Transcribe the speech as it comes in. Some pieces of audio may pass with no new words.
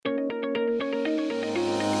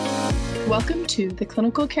Welcome to the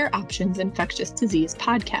Clinical Care Options Infectious Disease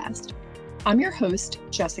Podcast. I'm your host,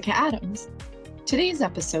 Jessica Adams. Today's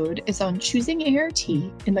episode is on choosing ART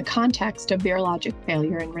in the context of virologic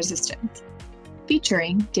failure and resistance,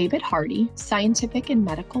 featuring David Hardy, scientific and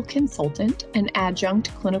medical consultant and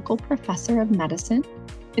adjunct clinical professor of medicine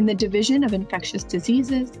in the Division of Infectious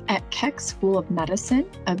Diseases at Keck School of Medicine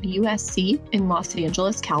of USC in Los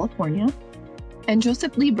Angeles, California, and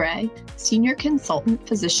Joseph Libre, senior consultant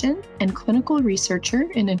physician and clinical researcher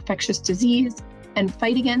in infectious disease and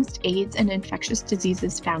Fight Against AIDS and Infectious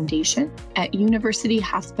Diseases Foundation at University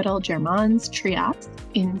Hospital Germans Trias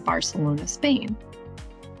in Barcelona, Spain.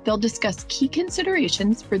 They'll discuss key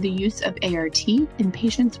considerations for the use of ART in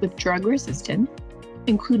patients with drug resistance,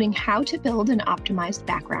 including how to build an optimized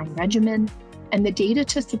background regimen and the data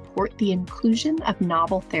to support the inclusion of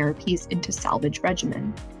novel therapies into salvage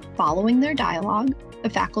regimen. Following their dialogue, the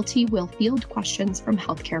faculty will field questions from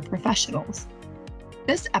healthcare professionals.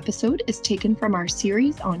 This episode is taken from our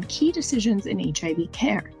series on key decisions in HIV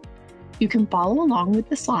care. You can follow along with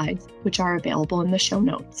the slides, which are available in the show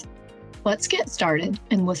notes. Let's get started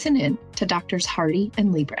and listen in to Drs. Hardy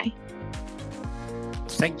and Libre.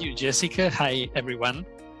 Thank you, Jessica. Hi, everyone.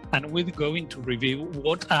 And we're going to review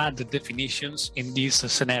what are the definitions in this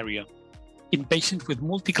scenario. In patients with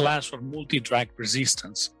multi-class or multi-drug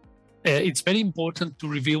resistance, it's very important to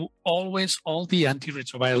review always all the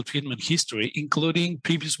antiretroviral treatment history, including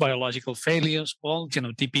previous biological failures, all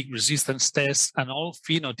genotypic resistance tests, and all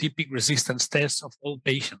phenotypic resistance tests of all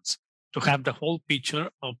patients to have the whole picture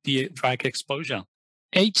of the drug exposure.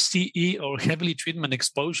 HCE or heavily treatment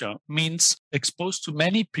exposure means exposed to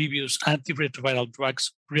many previous antiretroviral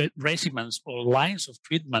drugs, regimens, or lines of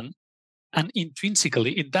treatment, and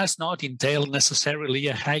intrinsically, it does not entail necessarily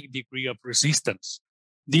a high degree of resistance.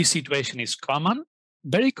 This situation is common.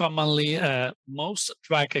 Very commonly, most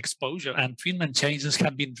drug exposure and treatment changes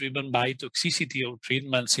have been driven by toxicity or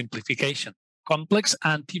treatment simplification. Complex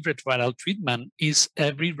antiretroviral treatment is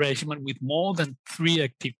every regimen with more than 3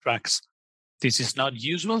 active drugs. This is not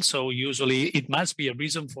usual, so usually it must be a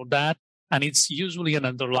reason for that, and it's usually an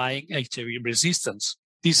underlying HIV resistance.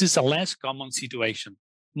 This is a less common situation.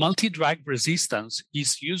 Multi-drug resistance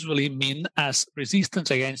is usually meant as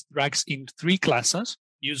resistance against drugs in 3 classes,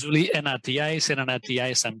 usually NRTIs,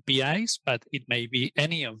 NNRTIs, and PIs, but it may be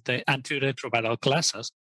any of the antiretroviral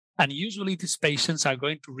classes. And usually these patients are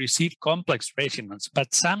going to receive complex regimens,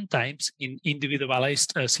 but sometimes in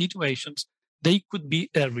individualized situations, they could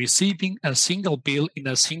be receiving a single pill in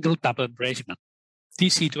a single tablet regimen.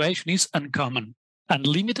 This situation is uncommon, and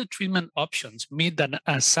limited treatment options mean that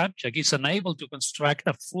a subject is unable to construct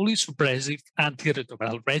a fully suppressive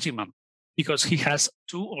antiretroviral regimen because he has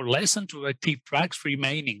 2 or less than 2 active drugs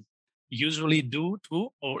remaining, usually due to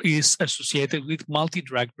or is associated with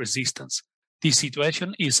multi-drug resistance. This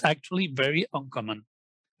situation is actually very uncommon.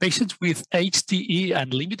 Patients with HTE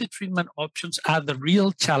and limited treatment options are the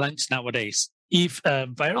real challenge nowadays. If a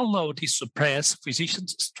viral load is suppressed,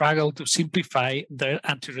 physicians struggle to simplify their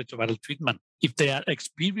antiretroviral treatment. If they are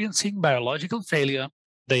experiencing biological failure,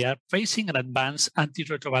 they are facing an advanced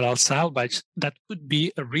antiretroviral salvage that could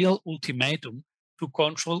be a real ultimatum to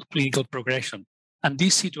control clinical progression. And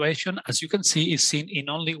this situation, as you can see, is seen in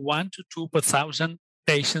only 1 to 2 per 1,000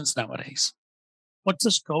 patients nowadays. What's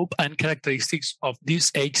the scope and characteristics of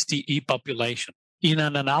this HTE population? In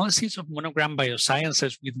an analysis of Monogram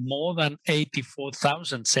Biosciences with more than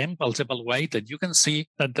 84,000 samples evaluated, you can see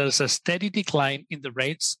that there's a steady decline in the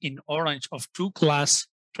rates in orange of 2-class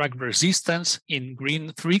drug resistance, in green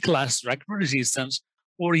 3-class drug resistance,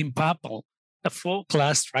 or in purple a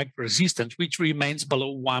 4-class drug resistance, which remains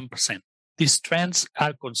below 1%. These trends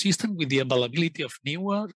are consistent with the availability of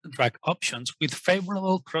newer drug options with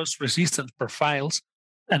favorable cross-resistance profiles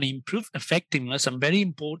and improved effectiveness, and very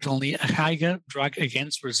importantly, a higher drug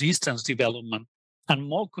against resistance development and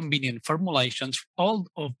more convenient formulations, all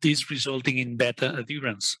of these resulting in better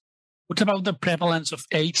adherence. What about the prevalence of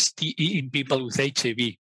HTE in people with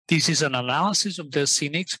HIV? This is an analysis of the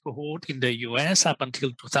CINIX cohort in the US up until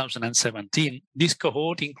 2017. This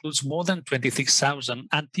cohort includes more than 26,000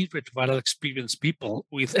 antiretroviral experienced people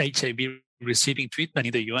with HIV receiving treatment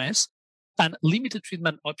in the US, and limited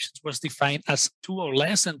treatment options was defined as 2 or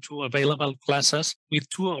less than 2 available classes with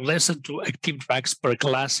 2 or less than 2 active drugs per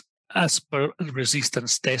class as per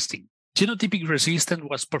resistance testing. Genotypic resistance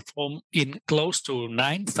was performed in close to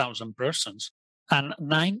 9,000 persons, and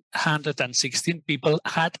 916 people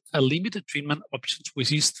had a limited treatment options,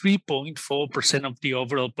 which is 3.4% of the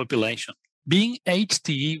overall population. Being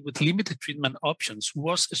HTE with limited treatment options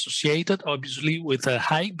was associated, obviously, with a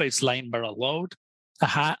high baseline viral load,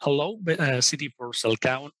 a low CD4 cell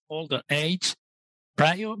count, older age,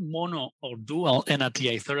 prior mono or dual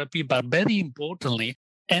NRTI therapy, but very importantly,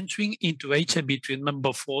 entering into HIV treatment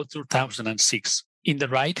before 2006. In the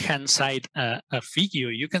right-hand side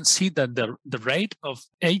figure, you can see that the rate of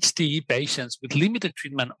HTE patients with limited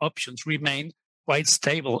treatment options remained quite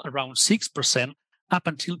stable, around 6%, up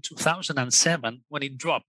until 2007, when it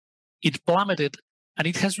dropped. It plummeted, and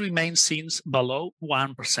it has remained since below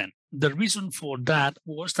 1%. The reason for that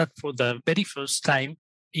was that for the very first time,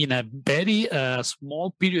 in a very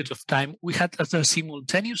small period of time, we had a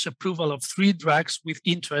simultaneous approval of 3 drugs with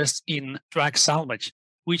interest in drug salvage,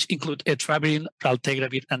 which include etravirine,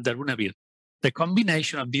 raltegravir, and darunavir. The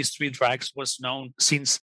combination of these 3 drugs was known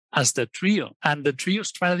since as the TRIO, and the TRIO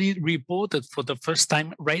study reported for the first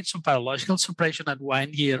time rates of biological suppression at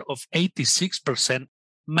 1 year of 86%,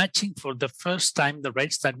 matching for the first time the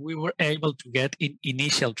rates that we were able to get in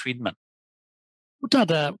initial treatment. What are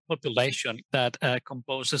the population that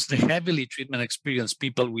composes the heavily treatment-experienced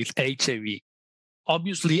people with HIV?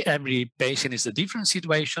 Obviously, every patient is a different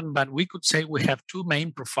situation, but we could say we have 2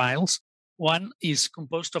 main profiles. One is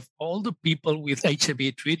composed of all the people with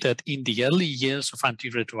HIV treated in the early years of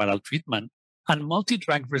antiretroviral treatment, and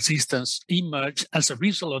multi-drug resistance emerged as a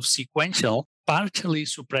result of sequential, partially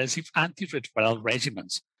suppressive antiretroviral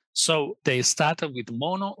regimens. So they started with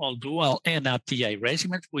mono or dual NRTI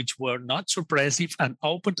regimens, which were not suppressive and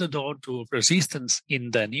opened the door to resistance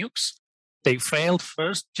in the NUCs. They failed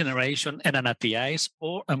first generation NRTIs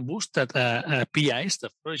or boosted PIs, the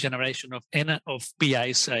first generation of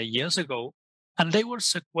PIs years ago, and they were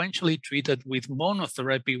sequentially treated with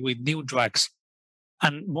monotherapy with new drugs.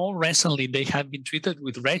 And more recently, they have been treated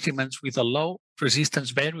with regimens with a low resistance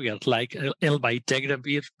variant like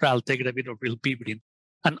elbaitegravir, raltegravir, or rilpivirine,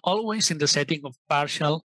 and always in the setting of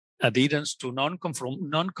partial adherence to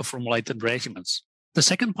non-conformulated regimens. The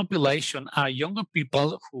second population are younger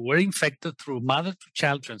people who were infected through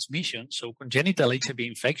mother-to-child transmission, so congenital HIV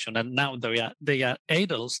infection, and now they are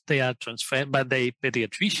adults, they are transferred by the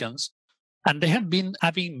pediatricians, and they have been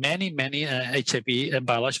having many HIV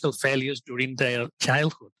biological failures during their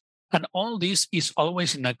childhood. And all this is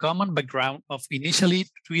always in a common background of initially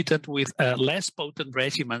treated with less potent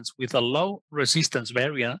regimens with a low resistance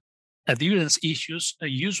variant, adherence issues,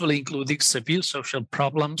 usually including severe social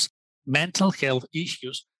problems, mental health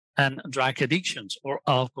issues, and drug addictions or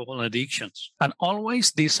alcohol addictions. And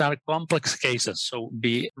always these are complex cases, so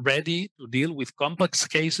be ready to deal with complex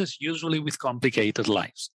cases, usually with complicated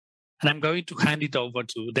lives. And I'm going to hand it over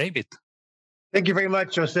to David. Thank you very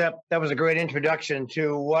much, Josep. That was a great introduction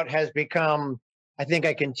to what has become, I think,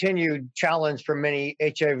 a continued challenge for many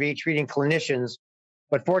HIV treating clinicians.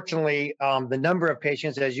 But fortunately, the number of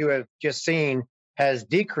patients, as you have just seen, has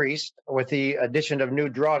decreased with the addition of new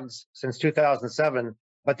drugs since 2007.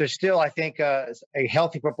 But there's still, I think, a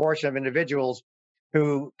healthy proportion of individuals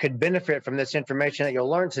who could benefit from this information that you'll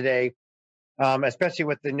learn today, especially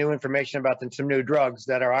with the new information about some new drugs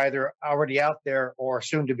that are either already out there or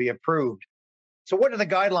soon to be approved. So what do the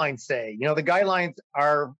guidelines say? You know, the guidelines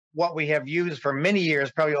are what we have used for many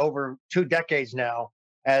years, probably over 2 decades now,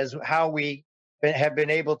 as how we have been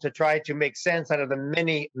able to try to make sense out of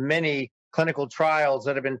the many clinical trials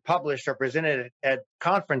that have been published or presented at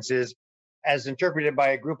conferences as interpreted by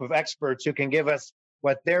a group of experts who can give us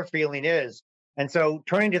what their feeling is. And so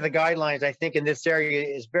turning to the guidelines, I think in this area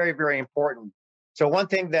is very, very important. So one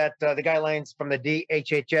thing that the guidelines from the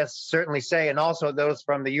DHHS certainly say, and also those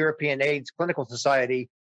from the European AIDS Clinical Society,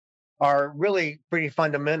 are really pretty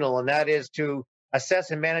fundamental, and that is to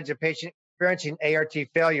assess and manage a patient experiencing ART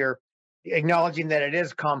failure, acknowledging that it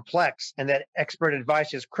is complex and that expert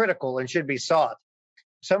advice is critical and should be sought.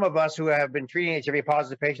 Some of us who have been treating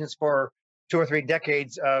HIV-positive patients for 2 or 3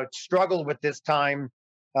 decades struggled with this time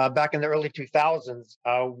back in the early 2000s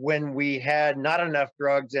when we had not enough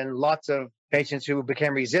drugs and lots of patients who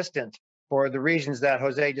became resistant for the reasons that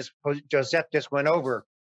Josep just went over.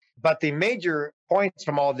 But the major points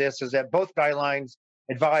from all this is that both guidelines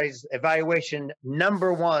advise evaluation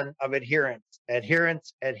number 1 of adherence.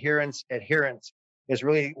 Adherence is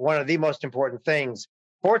really one of the most important things.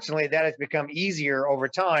 Fortunately, that has become easier over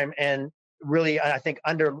time and really, I think,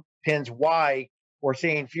 underpins why we're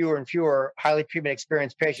seeing fewer and fewer highly treatment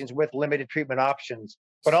experienced patients with limited treatment options,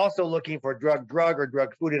 but also looking for drug-drug or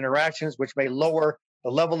drug-food interactions, which may lower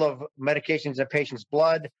the level of medications in a patient's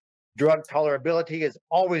blood. Drug tolerability is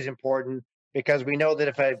always important because we know that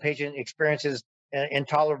if a patient experiences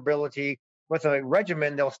intolerability with a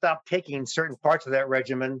regimen, they'll stop taking certain parts of that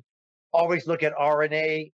regimen. Always look at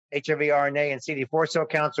RNA, HIV RNA, and CD4 cell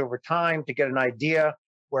counts over time to get an idea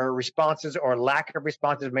where responses or lack of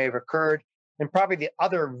responses may have occurred. And probably the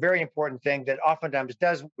other very important thing that oftentimes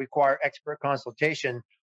does require expert consultation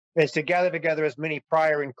is to gather together as many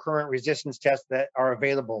prior and current resistance tests that are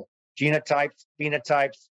available, genotypes,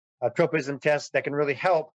 phenotypes, tropism tests that can really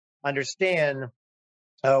help understand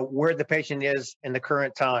where the patient is in the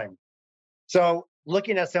current time. So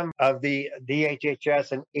looking at some of the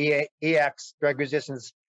DHHS and EX drug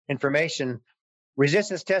resistance information,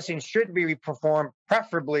 resistance testing should be performed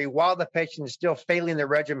preferably while the patient is still failing the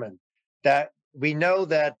regimen. That we know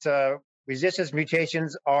that resistance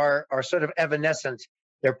mutations are sort of evanescent.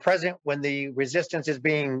 They're present when the resistance is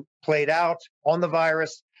being played out on the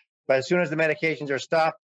virus, but as soon as the medications are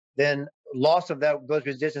stopped, then loss of those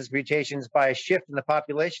resistance mutations by a shift in the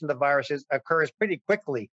population of the viruses occurs pretty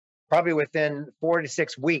quickly, probably within 4 to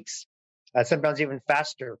 6 weeks, sometimes even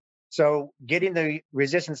faster. So getting the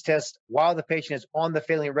resistance test while the patient is on the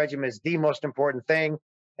failing regimen is the most important thing.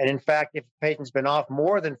 And in fact, if the patient's been off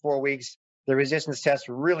more than 4 weeks, the resistance tests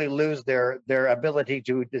really lose their ability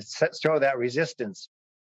to show that resistance.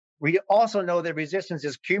 We also know that resistance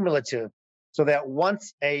is cumulative, so that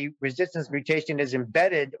once a resistance mutation is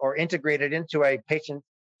embedded or integrated into a patient's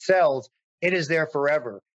cells, it is there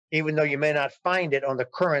forever, even though you may not find it on the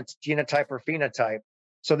current genotype or phenotype.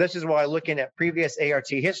 So this is why looking at previous ART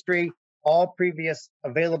history, all previous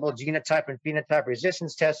available genotype and phenotype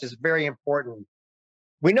resistance tests is very important.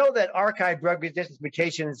 We know that archived drug resistance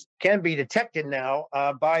mutations can be detected now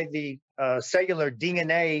by the cellular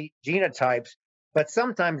DNA genotypes, but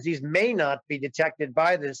sometimes these may not be detected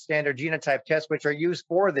by the standard genotype tests, which are used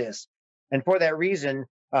for this. And for that reason,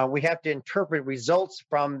 we have to interpret results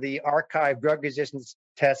from the archived drug resistance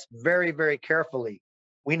tests very, very carefully.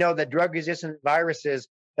 We know that drug-resistant viruses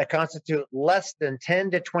that constitute less than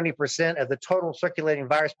 10 to 20% of the total circulating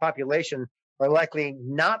virus population are likely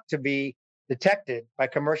not to be detected by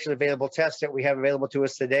commercially available tests that we have available to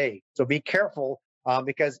us today. So be careful,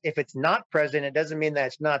 because if it's not present, it doesn't mean that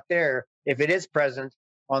it's not there. If it is present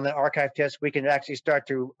on the archive test, we can actually start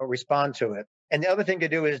to respond to it. And the other thing to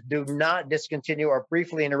do is do not discontinue or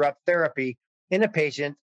briefly interrupt therapy in a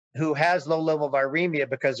patient who has low-level viremia,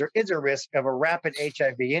 because there is a risk of a rapid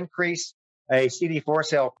HIV increase, a CD4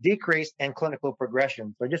 cell decrease, and clinical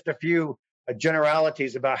progression. So just a few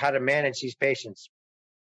generalities about how to manage these patients.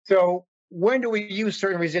 So when do we use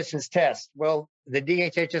certain resistance tests? Well, the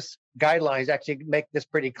DHHS guidelines actually make this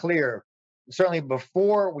pretty clear. Certainly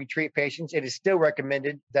before we treat patients, it is still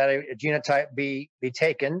recommended that a genotype be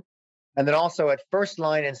taken. And then also at first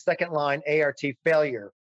line and second line ART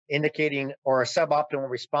failure, indicating or a suboptimal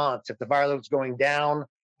response. If the viral load is going down,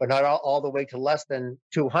 but not all the way to less than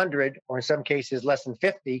 200, or in some cases less than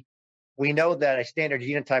 50, we know that a standard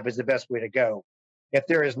genotype is the best way to go. If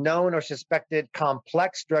there is known or suspected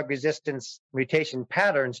complex drug resistance mutation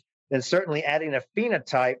patterns, then certainly adding a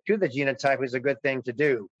phenotype to the genotype is a good thing to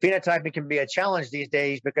do. Phenotyping can be a challenge these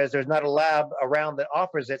days because there's not a lab around that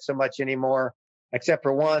offers it so much anymore, except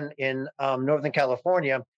for one in Northern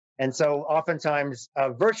California. And so oftentimes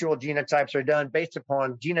virtual genotypes are done based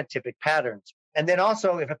upon genotypic patterns. And then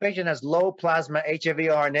also if a patient has low plasma HIV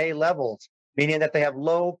RNA levels, meaning that they have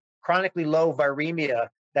chronically low viremia,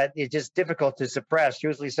 that is just difficult to suppress,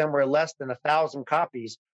 usually somewhere less than 1,000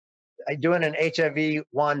 copies, doing an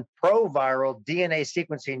HIV-1 proviral DNA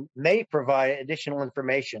sequencing may provide additional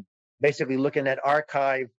information, basically looking at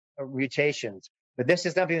archive mutations. But this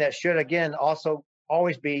is something that should, again, also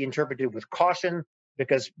always be interpreted with caution,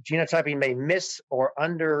 because genotyping may miss or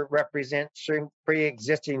underrepresent certain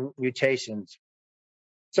pre-existing mutations.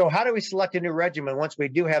 So how do we select a new regimen once we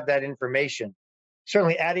do have that information?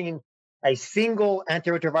 Certainly adding a single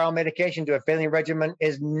antiretroviral medication to a failing regimen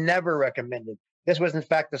is never recommended. This was, in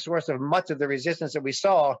fact, the source of much of the resistance that we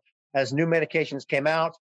saw as new medications came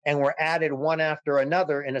out and were added one after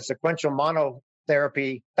another in a sequential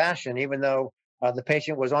monotherapy fashion, even though the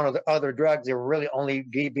patient was on other drugs. They were really only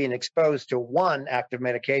being exposed to one active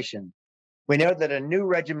medication. We know that a new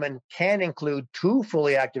regimen can include 2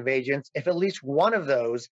 fully active agents if at least one of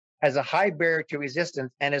those has a high barrier to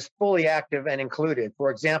resistance and is fully active and included. For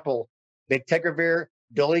example, bictegravir,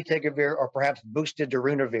 dolutegravir, or perhaps boosted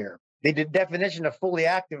darunavir. The definition of fully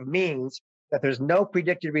active means that there's no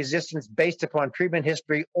predicted resistance based upon treatment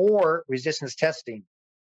history or resistance testing,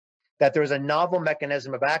 that there's a novel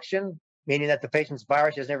mechanism of action, meaning that the patient's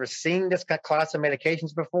virus has never seen this class of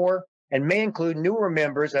medications before, and may include newer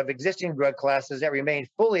members of existing drug classes that remain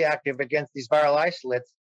fully active against these viral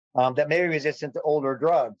isolates that may be resistant to older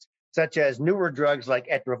drugs, such as newer drugs like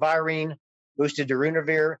etravirine, boosted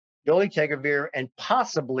darunavir, dolutegravir, and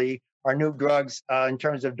possibly our new drugs in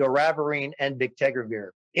terms of doravirine and bictegravir.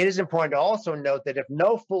 It is important to also note that if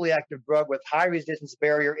no fully active drug with high resistance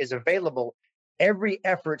barrier is available, every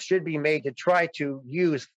effort should be made to try to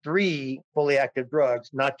use 3 fully active drugs,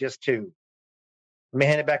 not just 2. Let me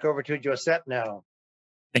hand it back over to Josep now.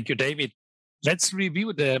 Thank you, David. Let's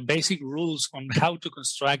review the basic rules on how to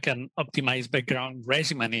construct an optimized background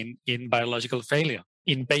regimen in biological failure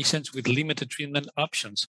in patients with limited treatment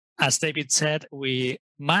options. As David said, we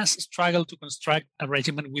must struggle to construct a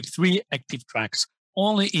regimen with 3 active drugs.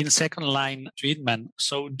 Only in second-line treatment,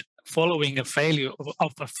 so following a failure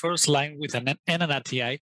of a first line with an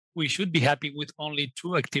NNRTI, we should be happy with only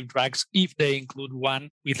 2 active drugs if they include one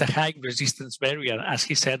with a high resistance barrier, as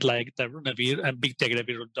he said, like darunavir and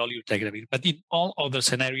bictegravir or dolutegravir. But in all other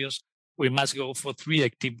scenarios, we must go for 3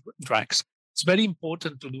 active drugs. It's very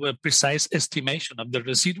important to do a precise estimation of the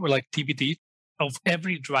residual activity of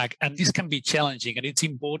every drug, and this can be challenging, and it's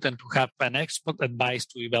important to have an expert advice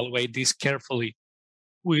to evaluate this carefully.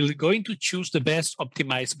 We're going to choose the best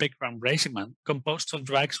optimized background regimen composed of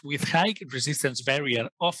drugs with high resistance barrier,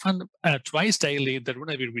 often twice daily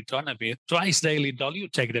darunavir ritonavir, twice daily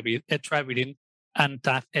dolutegravir, etravirine, and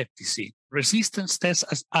TAF-FTC. Resistance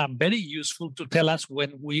tests are very useful to tell us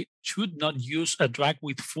when we should not use a drug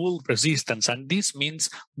with full resistance, and this means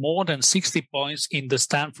more than 60 points in the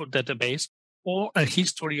Stanford database or a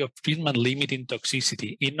history of treatment-limiting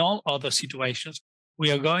toxicity. In all other situations, we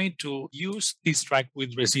are going to use this drug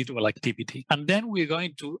with residual activity. And then we're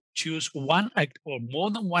going to choose one or more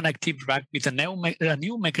than one active drug with a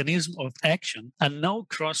new mechanism of action and no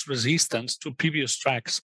cross-resistance to previous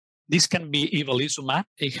drugs. This can be evolizumab,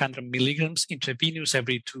 800 milligrams intravenous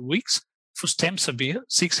every 2 weeks, fostemsavir,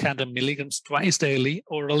 600 milligrams twice daily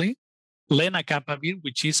orally, lenacapavir,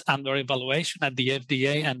 which is under evaluation at the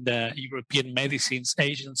FDA and the European Medicines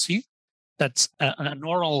Agency. That's an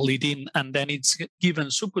oral lead-in, and then it's given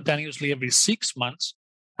subcutaneously every 6 months.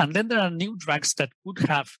 And then there are new drugs that could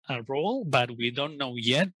have a role, but we don't know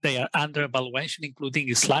yet. They are under evaluation, including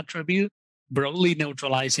islatravir, broadly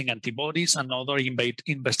neutralizing antibodies, and other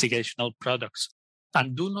investigational products.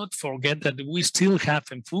 And do not forget that we still have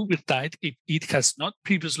enfuvirtide if it has not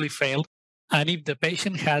previously failed, and if the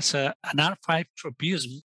patient has an R5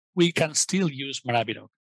 tropism, we can still use maraviroc.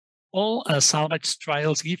 All salvage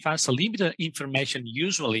trials give us limited information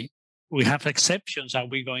usually. We have exceptions that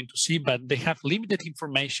we're going to see, but they have limited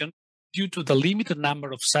information due to the limited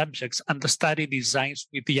number of subjects and the study designs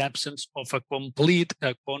with the absence of a complete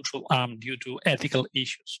control arm due to ethical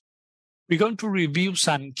issues. We're going to review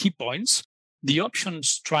some key points. The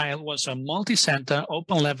OPTIONS trial was a multi-center,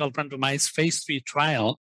 open-label randomized phase 3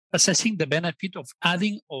 trial assessing the benefit of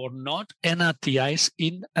adding or not NRTIs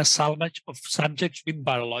in a salvage of subjects with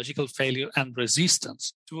biological failure and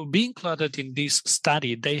resistance. To be included in this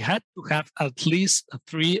study, they had to have at least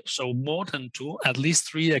 3, so more than 2, at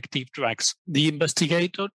least 3 active drugs. The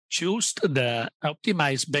investigator chose the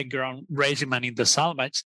optimized background regimen in the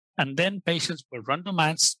salvage, and then patients were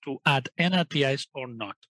randomized to add NRTIs or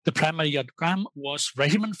not. The primary outcome was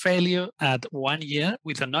regimen failure at 1 year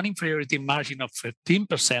with a non-inferiority margin of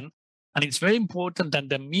 15%. And it's very important that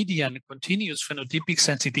the median continuous phenotypic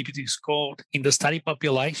sensitivity score in the study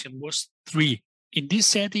population was 3. In this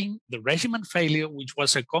setting, the regimen failure, which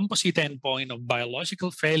was a composite endpoint of biological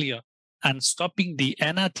failure and stopping the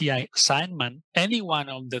NRTI assignment, any one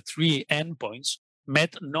of the 3 endpoints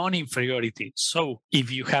met non-inferiority. So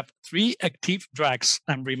if you have 3 active drugs,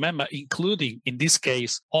 and remember, including, in this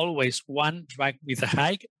case, always one drug with a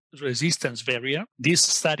high resistance barrier, this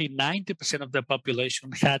study, 90% of the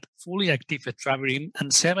population had fully active etravirine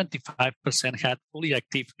and 75% had fully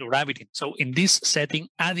active doravirine. So in this setting,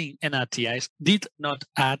 adding NRTIs did not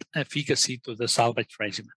add efficacy to the salvage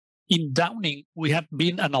regimen. In Downing, we have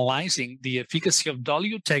been analyzing the efficacy of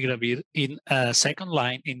dolutegravir in second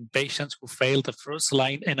line in patients who failed the first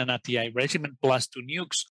line NNRTI regimen plus 2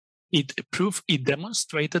 nukes. It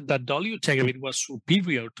demonstrated that dolutegravir was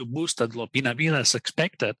superior to boosted lopinavir as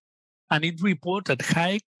expected, and it reported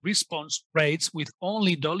high response rates with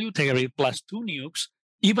only dolutegravir plus 2 nukes,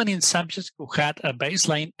 even in subjects who had a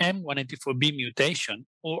baseline M184B mutation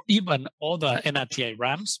or even other NRTI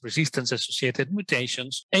RAMs, resistance-associated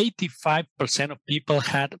mutations. 85% of people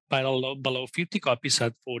had viral load below 50 copies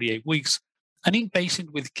at 48 weeks. And in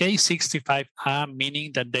patients with K65R,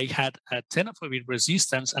 meaning that they had a tenofovir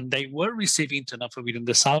resistance and they were receiving tenofovir in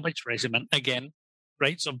the salvage regimen, again,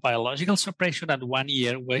 rates of biological suppression at 1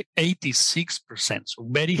 year were 86%. So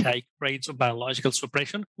very high rates of biological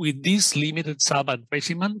suppression with this limited salvage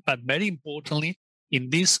regimen, but very importantly, in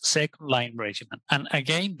this second-line regimen. And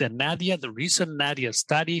again, the recent NADIA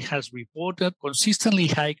study has reported consistently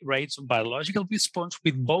high rates of biological response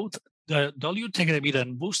with both the dolutegravir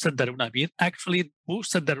and boosted darunavir, actually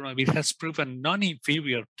boosted darunavir has proven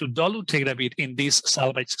non-inferior to dolutegravir in this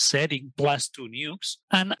salvage setting plus 2 nukes.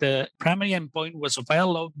 And the primary endpoint was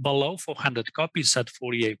below 400 copies at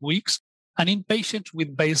 48 weeks. And in patients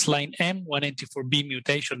with baseline M194B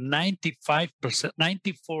mutation,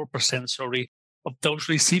 94% of those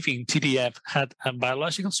receiving TDF had a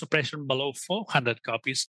biological suppression below 400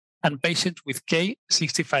 copies, and patients with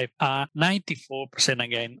K65R, 94%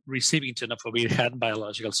 again receiving tenofovir had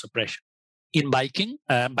biological suppression. In Viking,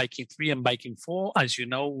 Viking 3 and Viking 4, as you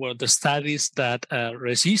know, were the studies that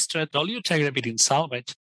registered dolutegravir in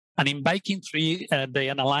salvage. And in Viking 3, they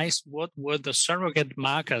analyzed what were the surrogate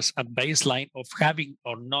markers at baseline of having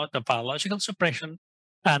or not a biological suppression.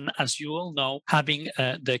 And as you all know, having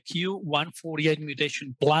the Q148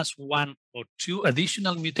 mutation plus 1 or 2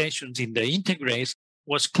 additional mutations in the integrase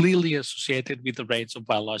was clearly associated with the rates of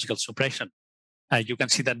biological suppression. You can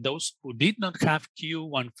see that those who did not have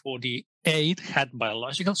Q148 had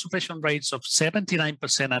biological suppression rates of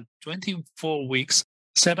 79% at 24 weeks,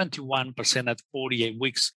 71% at 48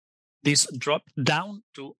 weeks. This dropped down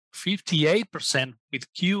to 58%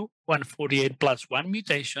 with Q148 plus 1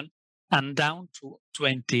 mutation and down to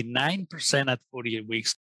 29% at 48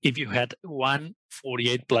 weeks if you had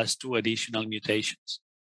 148 plus 2 additional mutations.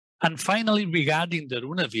 And finally, regarding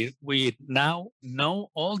darunavir, we now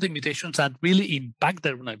know all the mutations that really impact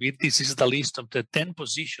darunavir. This is the list of the 10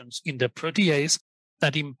 positions in the protease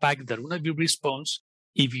that impact darunavir response.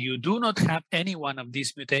 If you do not have any one of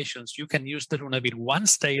these mutations, you can use darunavir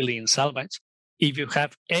once daily in salvage. If you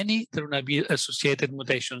have any darunavir-associated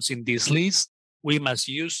mutations in this list, we must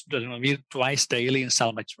use darunavir twice daily in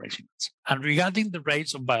salvage regimens. And regarding the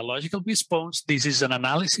rates of biological response, this is an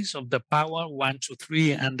analysis of the POWER 1, 2,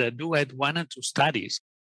 3 and the DUET 1 and 2 studies.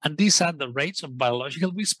 And these are the rates of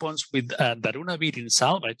biological response with darunavir in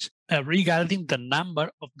salvage regarding the number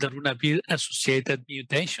of darunavir-associated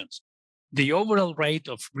mutations. The overall rate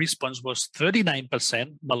of response was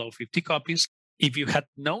 39% below 50 copies. If you had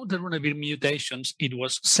no darunavir mutations, it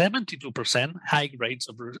was 72% high rates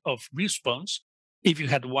of response. If you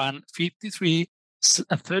had 1, 53,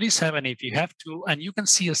 37 if you have 2, and you can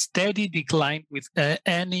see a steady decline with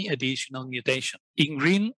any additional mutation. In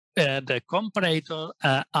green, the comparator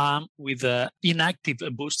arm with inactive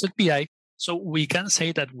boosted PI. So we can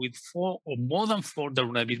say that with 4 or more than 4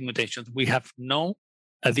 darunavir mutations, we have no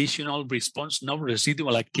additional response, no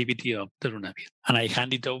residual activity of darunavir. And I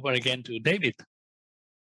hand it over again to David.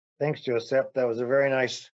 Thanks, Josep. That was a very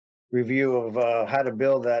nice review of how to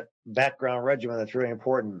build that background regimen that's really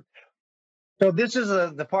important. So this is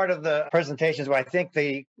the part of the presentations where I think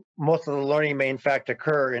most of the learning may in fact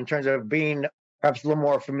occur in terms of being perhaps a little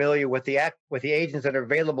more familiar with the agents that are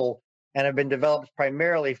available and have been developed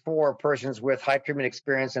primarily for persons with high treatment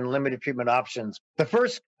experience and limited treatment options. The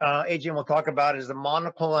first agent we'll talk about is the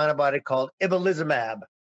monoclonal antibody called ibalizumab.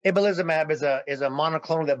 Ibalizumab is a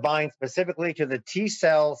monoclonal that binds specifically to the T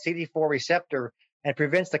cell CD4 receptor and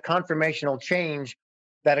prevents the conformational change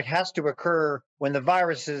that it has to occur when the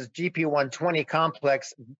virus's GP120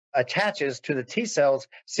 complex attaches to the T cell's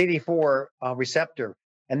CD4 receptor,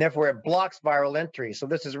 and therefore it blocks viral entry. So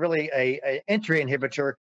this is really an entry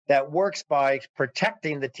inhibitor that works by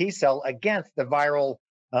protecting the T cell against the viral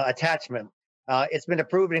attachment. It's been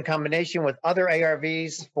approved in combination with other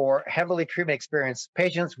ARVs for heavily treatment experienced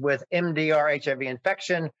patients with MDR HIV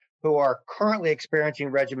infection who are currently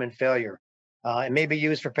experiencing regimen failure. It may be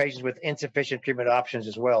used for patients with insufficient treatment options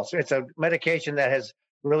as well. So it's a medication that has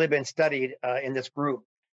really been studied in this group.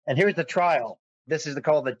 And here's the trial. This is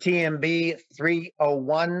called the TMB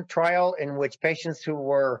 301 trial, in which patients who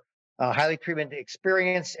were highly treatment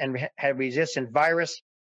experienced and had resistant virus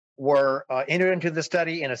were entered into the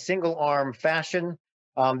study in a single arm fashion.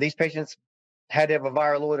 These patients had to have a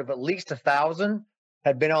viral load of at least 1,000,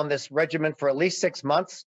 had been on this regimen for at least 6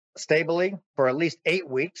 months stably for at least 8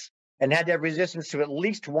 weeks, and had to have resistance to at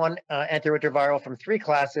least one antiretroviral from 3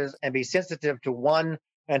 classes and be sensitive to one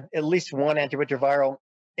and at least one antiretroviral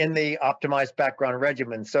in the optimized background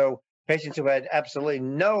regimen. So patients who had absolutely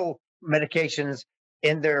no medications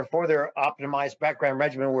for their optimized background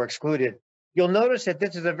regimen were excluded. You'll notice that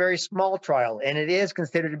this is a very small trial, and it is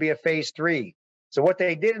considered to be a phase 3. So what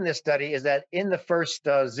they did in this study is that in the first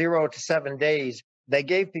 0 to 7 days, they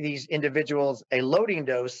gave to these individuals a loading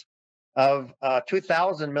dose of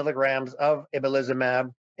 2,000 milligrams of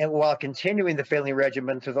ibalizumab, and while continuing the failing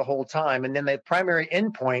regimen through the whole time. And then the primary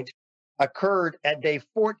endpoint occurred at day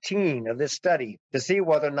 14 of this study to see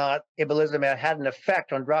whether or not ibalizumab had an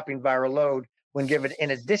effect on dropping viral load when given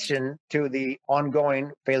in addition to the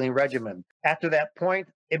ongoing failing regimen. After that point,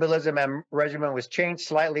 Iberalizumab regimen was changed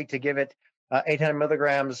slightly to give it 800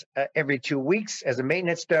 milligrams every 2 weeks as a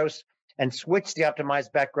maintenance dose, and switched the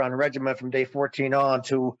optimized background regimen from day 14 on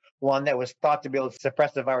to one that was thought to be able to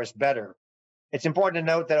suppress the virus better. It's important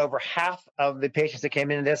to note that over half of the patients that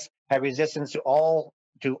came into this had resistance to all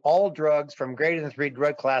drugs from greater than 3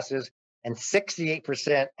 drug classes, and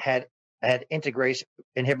 68% had integrase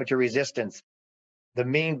inhibitor resistance. The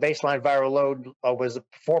mean baseline viral load was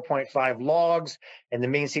 4.5 logs, and the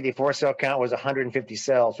mean CD4 cell count was 150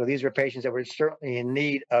 cells. So these were patients that were certainly in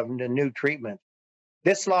need of a new treatment.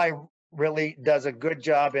 This slide really does a good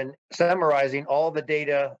job in summarizing all the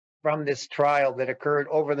data from this trial that occurred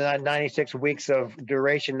over the 96 weeks of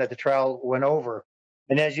duration that the trial went over.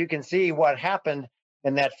 And as you can see, what happened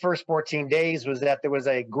in that first 14 days was that there was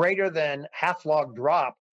a greater than half log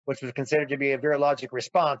drop, which was considered to be a virologic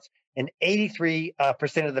response, in 83%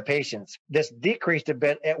 of the patients. This decreased a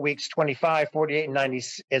bit at weeks 25, 48, and 90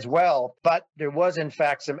 as well, but there was in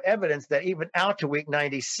fact some evidence that even out to week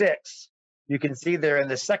 96, you can see there in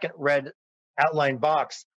the second red outline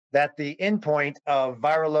box that the endpoint of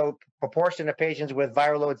viral load proportion of patients with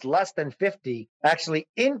viral loads less than 50 actually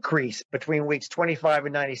increased between weeks 25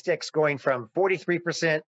 and 96, going from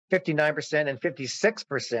 43%, 59%, and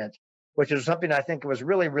 56%, which is something I think was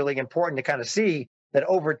really, really important to kind of see that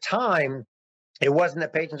over time, it wasn't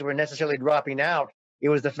that patients were necessarily dropping out. It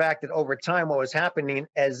was the fact that over time, what was happening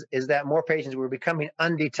is that more patients were becoming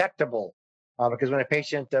undetectable because when a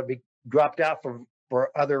patient dropped out for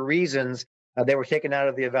other reasons, they were taken out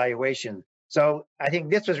of the evaluation. So I think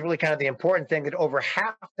this was really kind of the important thing, that over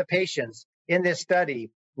half the patients in this study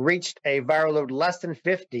reached a viral load less than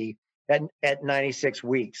 50 at 96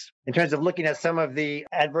 weeks. In terms of looking at some of the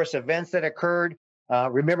adverse events that occurred,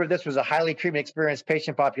 remember, this was a highly treatment-experienced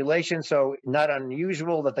patient population, so not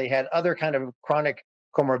unusual that they had other kind of chronic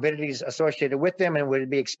comorbidities associated with them and would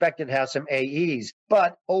be expected to have some AEs.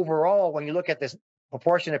 But overall, when you look at this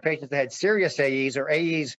proportion of patients that had serious AEs or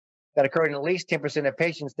AEs that occurred in at least 10% of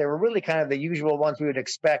patients, they were really kind of the usual ones we would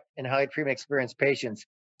expect in highly treatment-experienced patients,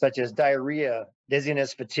 such as diarrhea,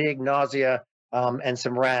 dizziness, fatigue, nausea, and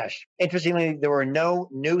some rash. Interestingly, there were no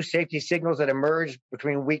new safety signals that emerged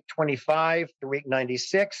between week 25 to week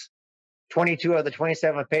 96. 22 of the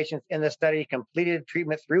 27 patients in the study completed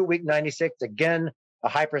treatment through week 96. Again, a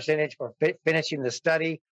high percentage for finishing the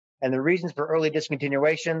study. And the reasons for early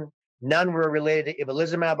discontinuation, none were related to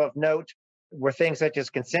iberalizumab of note, were things such as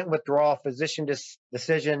consent withdrawal, physician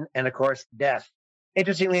decision, and of course, death.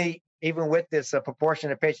 Interestingly, even with this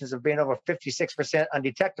proportion of patients of being over 56%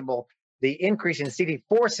 undetectable, the increase in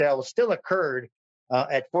CD4 cells still occurred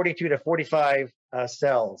at 42 to 45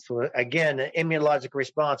 cells. So again, an immunologic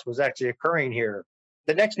response was actually occurring here.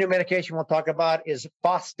 The next new medication we'll talk about is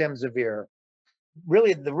fostemsavir.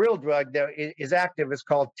 Really, the real drug that is active is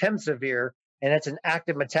called temsavir, and it's an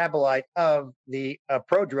active metabolite of the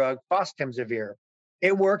prodrug fostemsavir.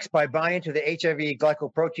 It works by binding to the HIV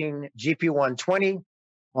glycoprotein GP120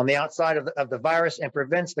 on the outside of the virus and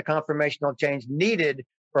prevents the conformational change needed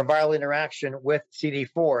for viral interaction with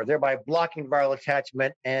CD4, thereby blocking viral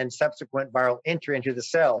attachment and subsequent viral entry into the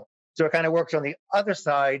cell. So it kind of works on the other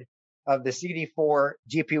side of the CD4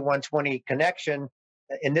 GP120 connection,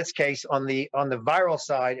 in this case on the viral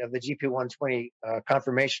side of the GP120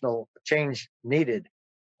 conformational change needed.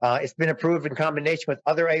 It's been approved in combination with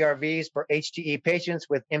other ARVs for HTE patients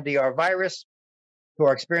with MDR virus who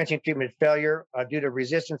are experiencing treatment failure due to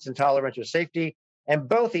resistance, intolerance, or safety. And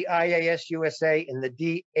both the IAS USA and the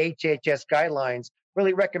DHHS guidelines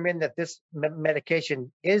really recommend that this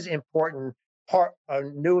medication is important, a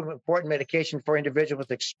new important medication for individuals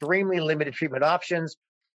with extremely limited treatment options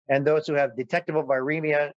and those who have detectable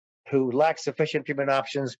viremia, who lack sufficient treatment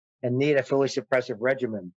options and need a fully suppressive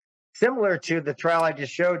regimen. Similar to the trial I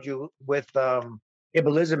just showed you with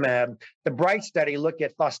iberalizumab, the BRIGHT study looked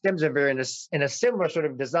at fostemsavir in a similar sort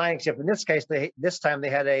of design, except in this case, this time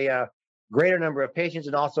they had a greater number of patients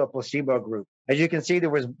and also a placebo group. As you can see, there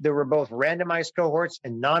were both randomized cohorts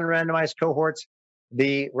and non-randomized cohorts.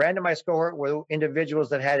 The randomized cohort were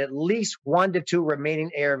individuals that had at least 1 to 2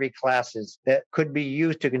 remaining ARV classes that could be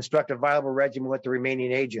used to construct a viable regimen with the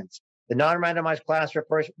remaining agents. The non-randomized class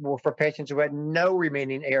were for patients who had no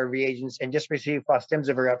remaining ARV agents and just received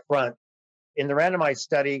fostemsavir up front. In the randomized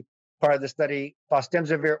study, part of the study,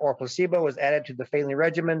 fostemsavir or placebo was added to the failing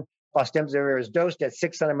regimen. Fostemsavir is dosed at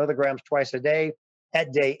 600 milligrams twice a day.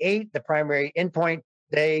 At day 8, the primary endpoint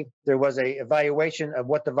day, there was an evaluation of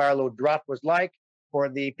what the viral load drop was like. For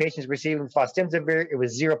the patients receiving fostemsavir, it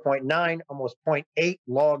was 0.9, almost 0.8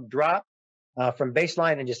 log drop from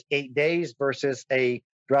baseline in just 8 days versus a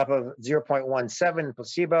drop of 0.17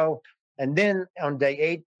 placebo. And then on day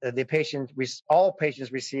 8, all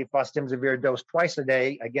patients receive fostemsavir dose twice a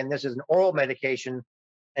day. Again, this is an oral medication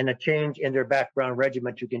and a change in their background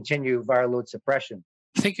regimen to continue viral load suppression.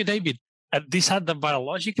 Thank you, David. These are the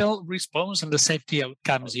virological response and the safety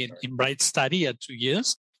outcomes in BRIGHT study at 2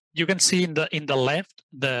 years. You can see in the left,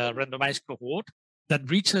 the randomized cohort that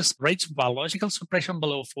reaches rates of biological suppression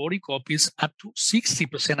below 40 copies up to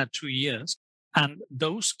 60% at 2 years. And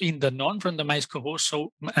those in the non-randomized cohort,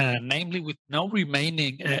 so namely with no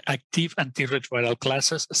remaining active antiretroviral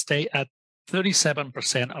classes, stay at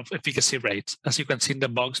 37% of efficacy rates. As you can see in the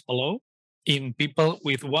box below, in people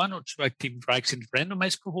with 1 or 2 active drugs in the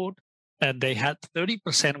randomized cohort, they had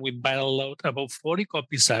 30% with viral load above 40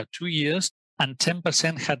 copies at 2 years, and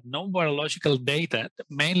 10% had no virological data,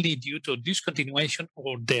 mainly due to discontinuation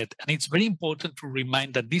or death. And it's very important to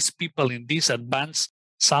remind that these people in these advanced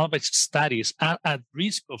salvage studies are at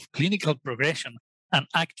risk of clinical progression, and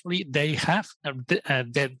actually they have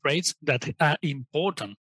death rates that are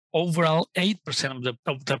important. Overall, 8%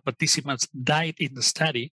 of the participants died in the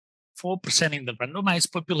study, 4% in the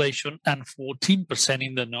randomized population, and 14%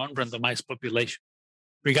 in the non-randomized population.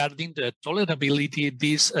 Regarding the tolerability,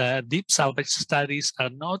 these deep salvage studies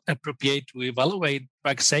are not appropriate to evaluate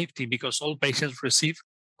drug safety because all patients receive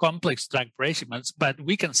complex drug regimens, but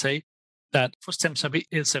we can say that fostemsavir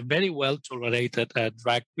is a very well-tolerated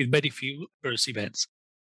drug with very few adverse events.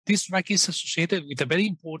 This drug is associated with a very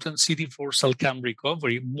important CD4 cell count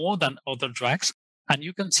recovery, more than other drugs, and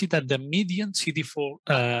you can see that the median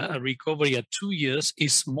CD4 recovery at 2 years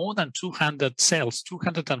is more than 200 cells,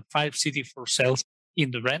 205 CD4 cells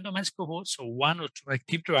in the randomized cohort, so 1 or 2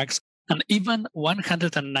 active drugs, and even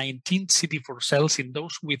 119 CD4 cells in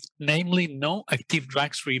those with namely no active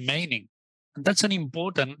drugs remaining. And that's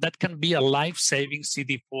that can be a life-saving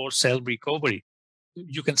CD4 cell recovery.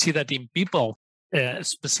 You can see that in people,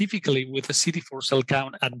 specifically with a CD4 cell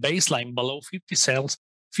count at baseline below 50 cells,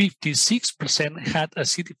 56% had a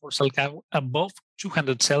CD4 cell count above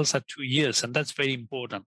 200 cells at 2 years, and that's very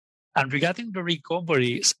important. And regarding the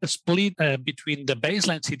recovery split between the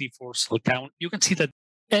baseline CD4 cell count, you can see that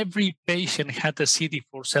every patient had a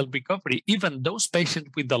CD4 cell recovery, even those patients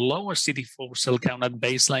with the lower CD4 cell count at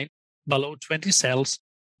baseline, below 20 cells,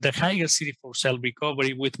 the higher CD4 cell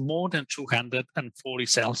recovery with more than 240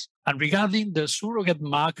 cells. And regarding the surrogate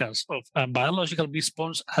markers of biological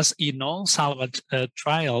response, as in all salvage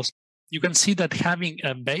trials, you can see that having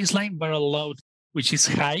a baseline viral load, which is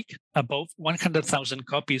high, above 100,000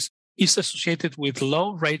 copies, is associated with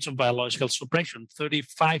low rates of biological suppression,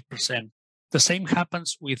 35%. The same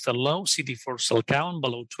happens with a low CD4 cell count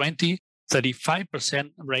below 20,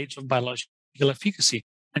 35% rates of biological efficacy.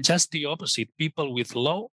 And just the opposite, people with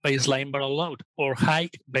low baseline viral load or high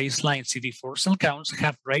baseline CD4 cell counts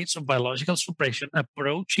have rates of biological suppression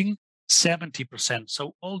approaching 70%.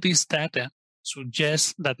 So all this data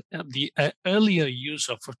suggests that the earlier use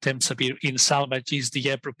of fostemsavir in salvage is the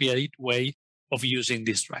appropriate way of using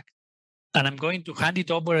this drug. And I'm going to hand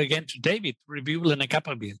it over again to David to review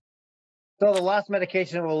lenacapavir. So the last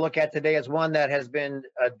medication we'll look at today is one that has been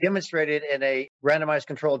demonstrated in a randomized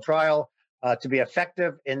controlled trial to be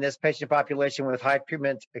effective in this patient population with high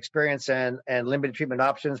treatment experience and limited treatment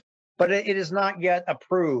options, but it is not yet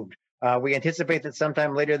approved. We anticipate that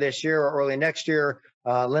sometime later this year or early next year,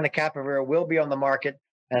 lenacapavir will be on the market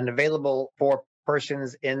and available for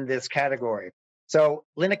persons in this category. So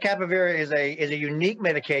lenacapavir is a unique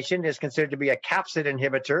medication. It's considered to be a capsid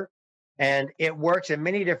inhibitor, and it works in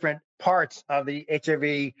many different parts of the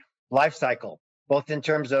HIV life cycle, both in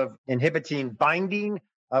terms of inhibiting binding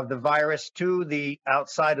of the virus to the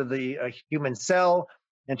outside of the human cell,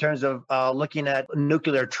 in terms of looking at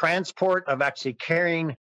nuclear transport of actually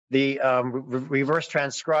carrying the reverse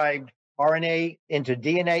transcribed RNA into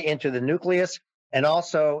DNA into the nucleus, and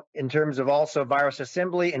also in terms of also virus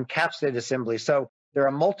assembly and capsid assembly. So there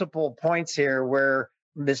are multiple points here where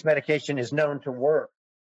this medication is known to work.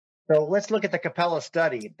 So let's look at the Capella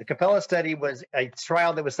study. The Capella study was a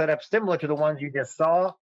trial that was set up similar to the ones you just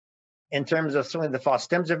saw, in terms of certainly the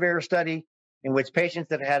fostemsavir study, in which patients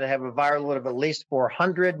that had to have a viral load of at least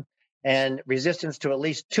 400 and resistance to at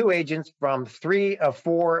least 2 agents from 3 of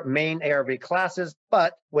 4 main ARV classes,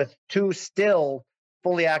 but with 2 still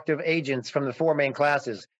fully active agents from the 4 main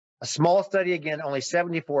classes. A small study, again, only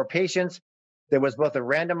 74 patients. There was both a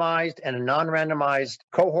randomized and a non-randomized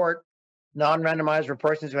cohort. Non-randomized were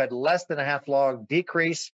persons who had less than a half log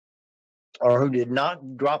decrease or who did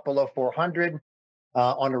not drop below 400.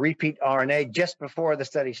 On a repeat RNA just before the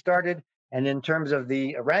study started. And in terms of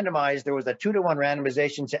the randomized, there was a 2-to-1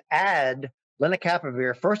 randomization to add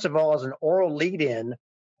lenacapavir, first of all, as an oral lead-in,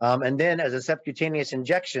 and then as a subcutaneous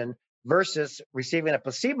injection versus receiving a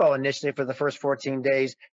placebo initially for the first 14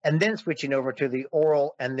 days and then switching over to the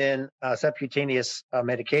oral and then subcutaneous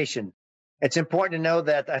medication. It's important to know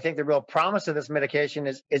that I think the real promise of this medication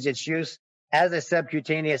is its use as a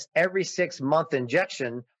subcutaneous every 6-month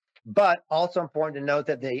injection, but also important to note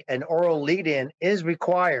that an oral lead-in is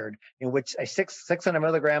required, in which 600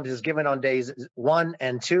 milligrams is given on days 1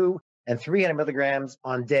 and 2, and 300 milligrams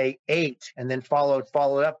on day 8, and then followed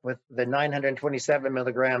up with the 927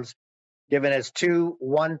 milligrams given as 2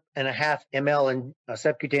 1.5 ml in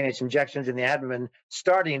subcutaneous injections in the abdomen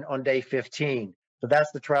starting on day 15. So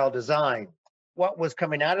that's the trial design. What was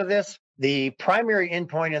coming out of this? The primary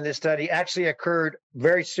endpoint in this study actually occurred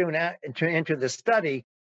very soon into the study,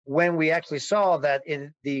 when we actually saw that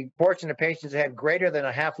in the portion of patients that had greater than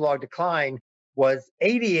a half log decline was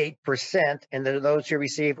 88% in those who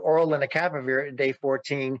received oral lenacapavir at day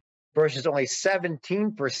 14 versus only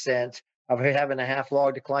 17% of having a half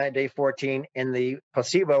log decline at day 14 in the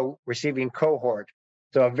placebo receiving cohort.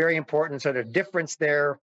 So a very important sort of difference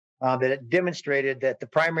there, that it demonstrated that the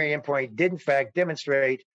primary endpoint did in fact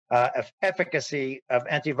demonstrate efficacy of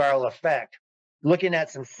antiviral effect. Looking at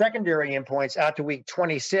some secondary endpoints out to week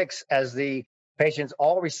 26, as the patients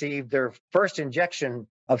all received their first injection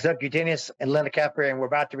of subcutaneous lenacapavir and were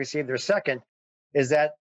about to receive their second, is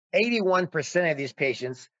that 81% of these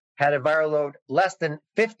patients had a viral load less than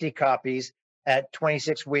 50 copies at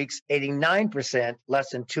 26 weeks, 89% less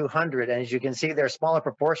than 200. And as you can see, there are smaller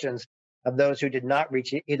proportions of those who did not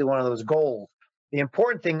reach either one of those goals. The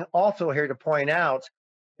important thing also here to point out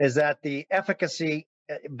is that the efficacy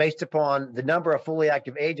based upon the number of fully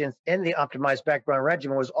active agents in the optimized background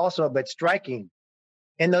regimen was also a bit striking.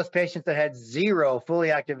 In those patients that had 0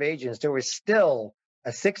 fully active agents, there was still a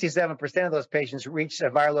 67% of those patients reached a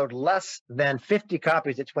viral load less than 50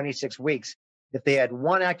 copies at 26 weeks. If they had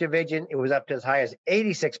 1 active agent, it was up to as high as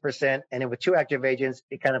 86%, and with 2 active agents,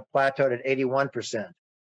 it kind of plateaued at 81%.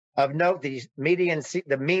 Of note, the mean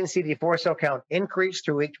CD4 cell count increase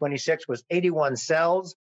through week 26 was 81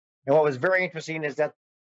 cells. And what was very interesting is that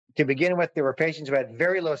to begin with, there were patients who had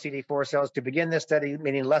very low CD4 cells to begin this study,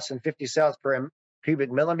 meaning less than 50 cells per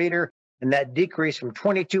cubic millimeter, and that decreased from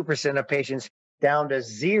 22% of patients down to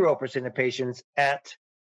 0% of patients at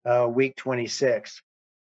week 26.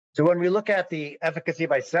 So when we look at the efficacy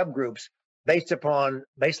by subgroups based upon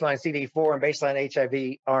baseline CD4 and baseline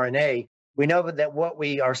HIV RNA, we know that what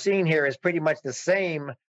we are seeing here is pretty much the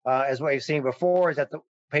same as what we've seen before, is that the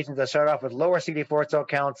patients that start off with lower CD4 cell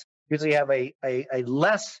counts usually have a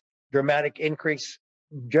less dramatic increase,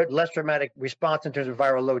 less dramatic response in terms of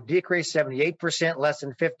viral load decrease, 78% less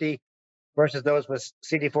than 50, versus those with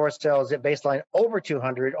CD4 cells at baseline over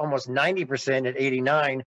 200, almost 90% at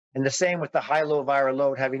 89. And the same with the high-low viral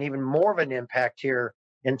load, having even more of an impact here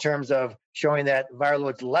in terms of showing that viral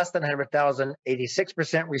loads less than 100,000,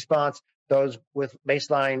 86% response. Those with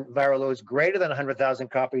baseline viral loads greater than 100,000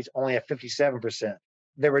 copies, only at 57%.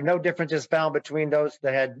 There were no differences found between those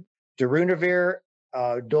that had darunavir,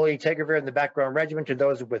 dolutegravir in the background regimen to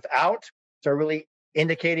those without. So really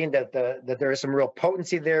indicating that there is some real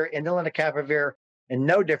potency there in the lenacapavir, and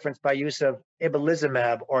no difference by use of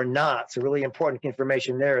ibalizumab or not. So really important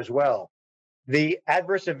information there as well. The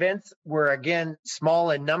adverse events were, again,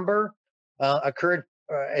 small in number, occurred,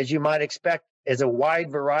 as you might expect, as a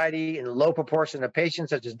wide variety in a low proportion of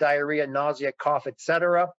patients, such as diarrhea, nausea, cough,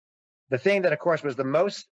 etc. The thing that, of course, was the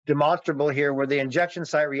most demonstrable here were the injection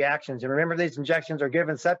site reactions. And remember, these injections are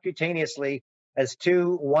given subcutaneously as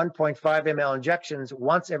 2 1.5 ml injections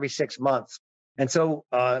once every 6 months. And so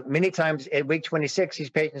many times at week 26, these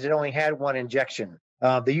patients had only had 1 injection.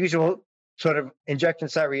 The usual sort of injection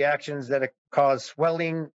site reactions that cause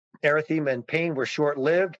swelling, erythema, and pain were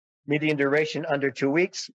short-lived, median duration under 2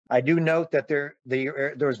 weeks. I do note that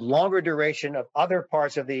there's longer duration of other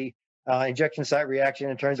parts of the injection site reaction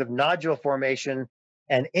in terms of nodule formation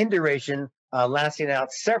and induration, lasting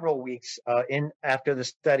out several weeks after the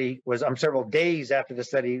study was, several days after the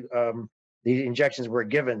study, the injections were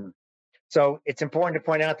given. So it's important to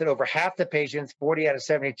point out that over half the patients, 40 out of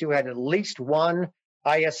 72, had at least 1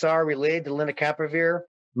 ISR related to lenacapavir.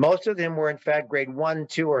 Most of them were, in fact, grade 1,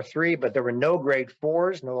 2, or 3, but there were no grade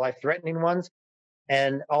 4s, no life-threatening ones.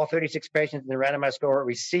 And all 36 patients in the randomized cohort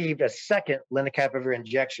received a second lenacapavir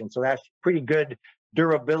injection. So that's pretty good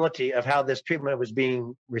durability of how this treatment was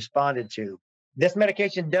being responded to. This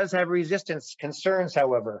medication does have resistance concerns,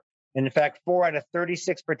 however. And in fact, 4 out of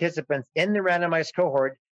 36 participants in the randomized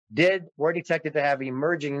cohort were detected to have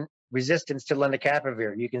emerging resistance to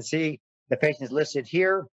lenacapavir. You can see the patients listed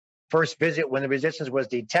here. First visit when the resistance was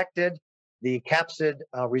detected, the capsid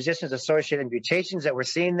resistance associated mutations that were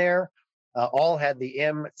seen there, all had the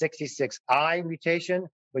M66I mutation,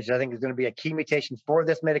 which I think is going to be a key mutation for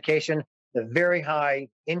this medication. The very high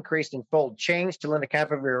increase in fold change to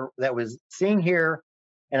lenacapavir that was seen here.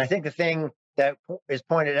 And I think the thing that is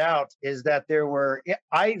pointed out is that there were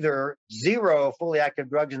either 0 fully active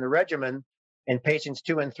drugs in the regimen in patients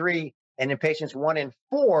 2 and 3, and in patients 1 and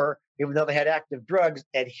 4, even though they had active drugs,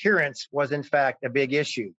 adherence was in fact a big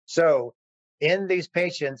issue. So in these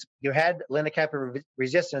patients, you had lenacapavir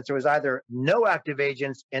resistance. There was either no active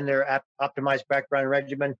agents in their optimized background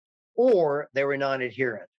regimen, or they were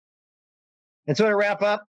non-adherent. And so to wrap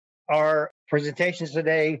up our presentations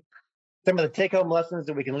today, some of the take-home lessons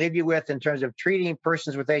that we can leave you with in terms of treating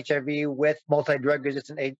persons with HIV with multi-drug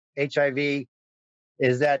resistant HIV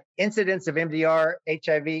is that incidence of MDR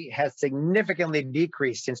HIV has significantly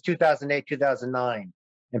decreased since 2008, 2009.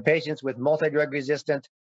 And patients with multi-drug resistant,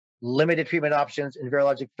 limited treatment options and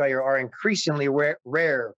virologic failure are increasingly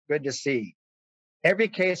rare. Good to see. Every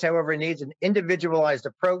case, however, needs an individualized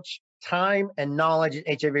approach, time, and knowledge in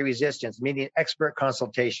HIV resistance, meaning expert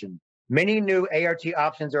consultation. Many new ART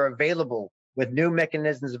options are available with new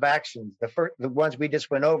mechanisms of action. The ones we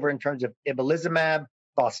just went over in terms of ibalizumab,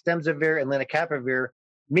 fostemsavir, and lenacapavir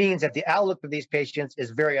means that the outlook for these patients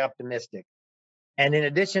is very optimistic. And in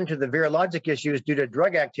addition to the virologic issues due to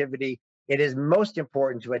drug activity, it is most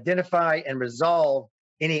important to identify and resolve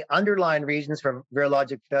any underlying reasons for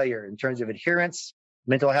virologic failure in terms of adherence,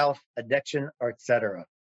 mental health, addiction, or et cetera.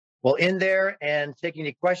 We'll end there and take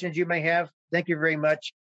any questions you may have. Thank you very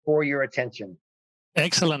much for your attention.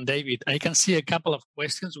 Excellent, David. I can see a couple of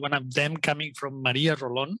questions, one of them coming from Maria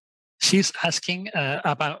Rolon. She's asking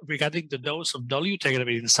about regarding the dose of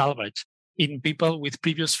dolutegravir in salvage in people with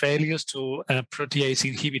previous failures to protease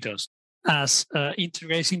inhibitors. As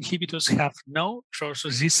integrase inhibitors have no cross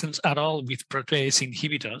resistance at all with protease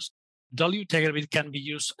inhibitors, dolutegravir can be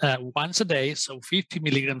used once a day, so 50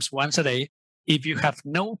 milligrams once a day, if you have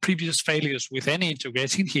no previous failures with any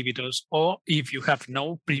integrase inhibitors or if you have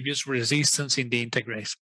no previous resistance in the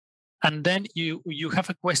integrase. And then you have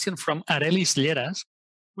a question from Arelis Lleras,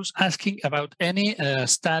 who's asking about any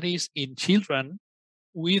studies in children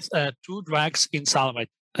with 2 drugs in salvage.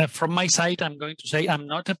 From my side, I'm going to say I'm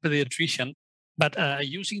not a pediatrician, but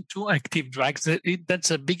using 2 active drugs,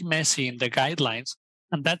 that's a big messy in the guidelines,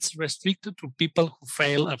 and that's restricted to people who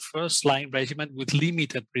fail a first-line regimen with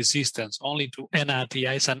limited resistance, only to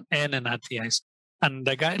NRTIs and NNRTIs. And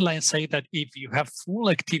the guidelines say that if you have full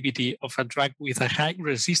activity of a drug with a high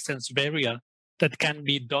resistance barrier that can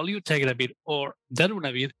be dolutegravir or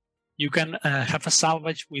darunavir, you can have a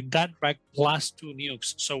salvage with that drug plus 2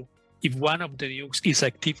 nukes. So if one of the nukes is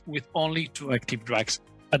active with only 2 active drugs,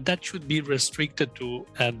 but that should be restricted to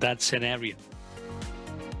that scenario.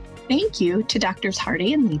 Thank you to Drs.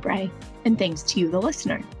 Hardy and Libre, and thanks to you, the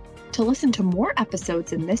listener. To listen to more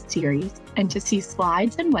episodes in this series and to see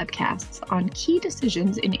slides and webcasts on key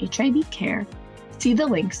decisions in HIV care, see the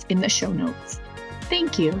links in the show notes.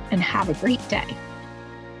 Thank you and have a great day.